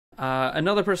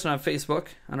Another person on Facebook,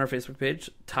 on our Facebook page,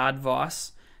 Todd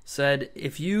Voss, said,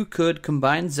 if you could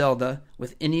combine Zelda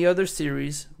with any other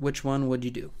series, which one would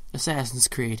you do? Assassin's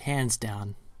Creed, hands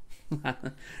down. I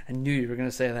knew you were going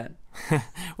to say that.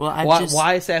 Well,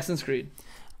 why Assassin's Creed?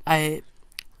 It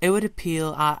would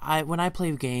appeal. When I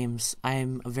play games,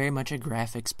 I'm very much a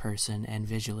graphics person and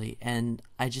visually, and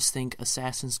I just think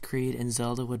Assassin's Creed and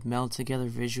Zelda would meld together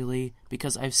visually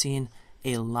because I've seen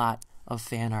a lot of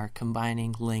fan art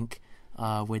combining Link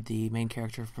with the main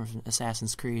character from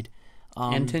Assassin's Creed.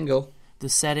 And Tingle. The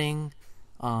setting,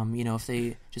 if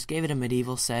they just gave it a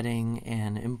medieval setting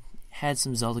and had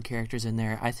some Zelda characters in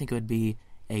there, I think it would be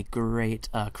a great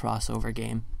crossover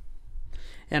game.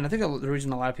 And I think the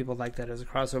reason a lot of people like that as a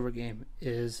crossover game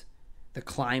is the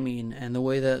climbing and the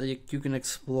way that you can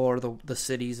explore the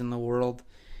cities and the world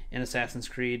in Assassin's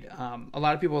Creed. A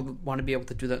lot of people want to be able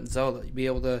to do that in Zelda. Be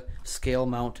able to scale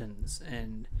mountains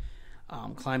and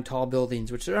climb tall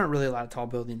buildings, which there aren't really a lot of tall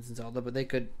buildings in Zelda, but they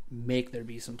could make there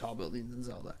be some tall buildings in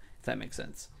Zelda, if that makes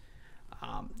sense.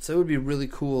 So it would be really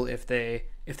cool if they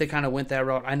kind of went that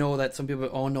route. I know that some people,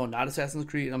 oh no, not Assassin's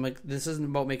Creed. I'm like, this isn't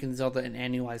about making Zelda an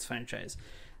annualized franchise.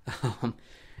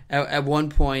 At one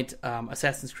point,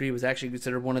 Assassin's Creed was actually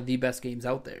considered one of the best games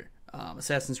out there.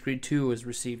 Assassin's Creed 2 was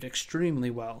received extremely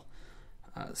well.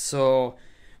 So,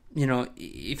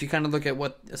 if you kind of look at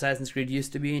what Assassin's Creed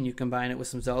used to be and you combine it with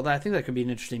some Zelda, I think that could be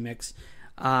an interesting mix.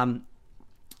 I'm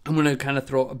going to kind of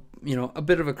throw a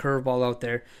bit of a curveball out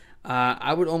there.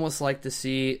 I would almost like to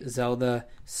see Zelda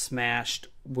smashed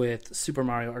with Super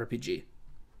Mario RPG.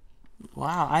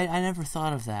 Wow, I never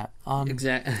thought of that.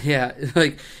 Exactly. Yeah,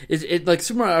 like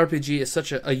Super Mario RPG is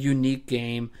such a unique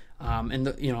game,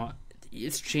 and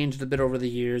it's changed a bit over the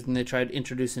years, and they tried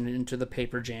introducing it into the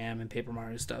Paper Jam and Paper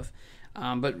Mario stuff.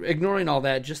 But ignoring all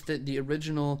that, just the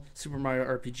original Super Mario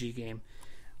RPG game,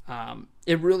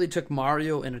 it really took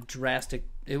Mario in a drastic.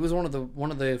 It was one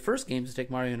of the first games to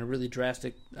take Mario in a really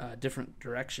drastic, different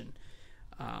direction.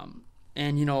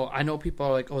 And I know people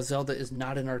are like, "Oh, Zelda is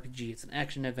not an RPG; it's an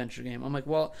action adventure game." I'm like,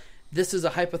 well, this is a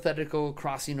hypothetical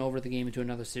crossing over the game into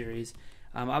another series.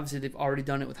 Obviously, they've already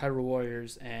done it with Hyrule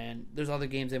Warriors, and there's other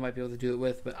games they might be able to do it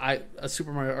with. But a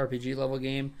Super Mario RPG level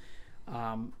game,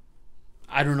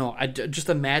 I don't know. Just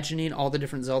imagining all the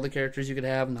different Zelda characters you could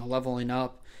have and the leveling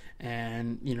up,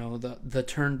 and the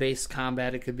turn-based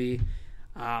combat it could be.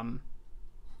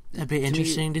 That'd be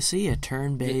interesting to see a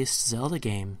turn-based Zelda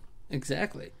game.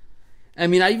 Exactly. I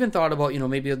mean, I even thought about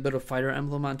maybe a bit of Fire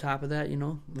Emblem on top of that.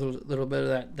 Little bit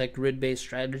of that grid-based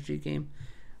strategy game.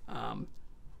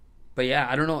 But yeah,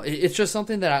 I don't know. It's just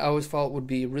something that I always felt would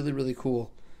be really, really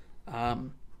cool.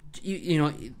 Obviously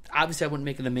I wouldn't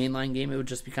make it a mainline game. It would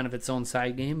just be kind of its own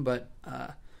side game. But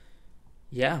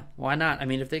yeah, why not? I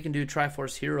mean, if they can do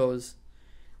Triforce Heroes,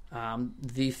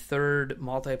 the third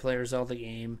multiplayer Zelda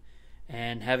game,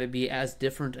 and have it be as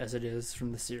different as it is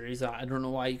from the series, I don't know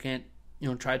why you can't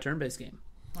try a turn-based game.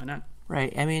 Why not?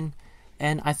 Right. I mean,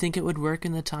 and I think it would work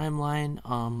in the timeline.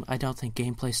 I don't think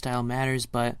gameplay style matters,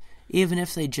 but even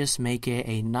if they just make it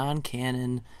a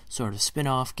non-canon sort of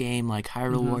spin-off game like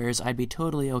Hyrule Warriors, I'd be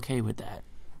totally okay with that.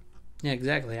 Yeah,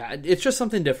 exactly. It's just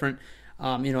something different.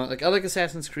 I like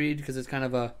Assassin's Creed because it's kind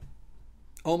of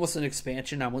almost an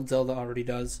expansion on what Zelda already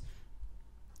does.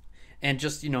 And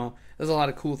just, there's a lot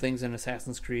of cool things in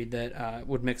Assassin's Creed that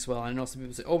would mix well. I know some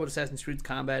people say, oh, but Assassin's Creed's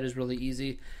combat is really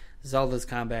easy. Zelda's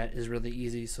combat is really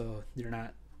easy, so you're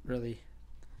not really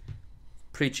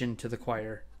preaching to the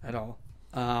choir at all.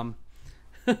 Yeah.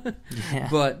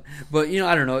 But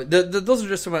I don't know. Those are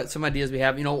just some ideas we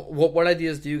have. What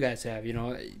ideas do you guys have?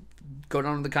 Go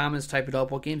down in the comments, type it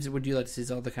up. What games would you like to see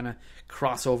Zelda kind of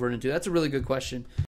cross over into? That's a really good question.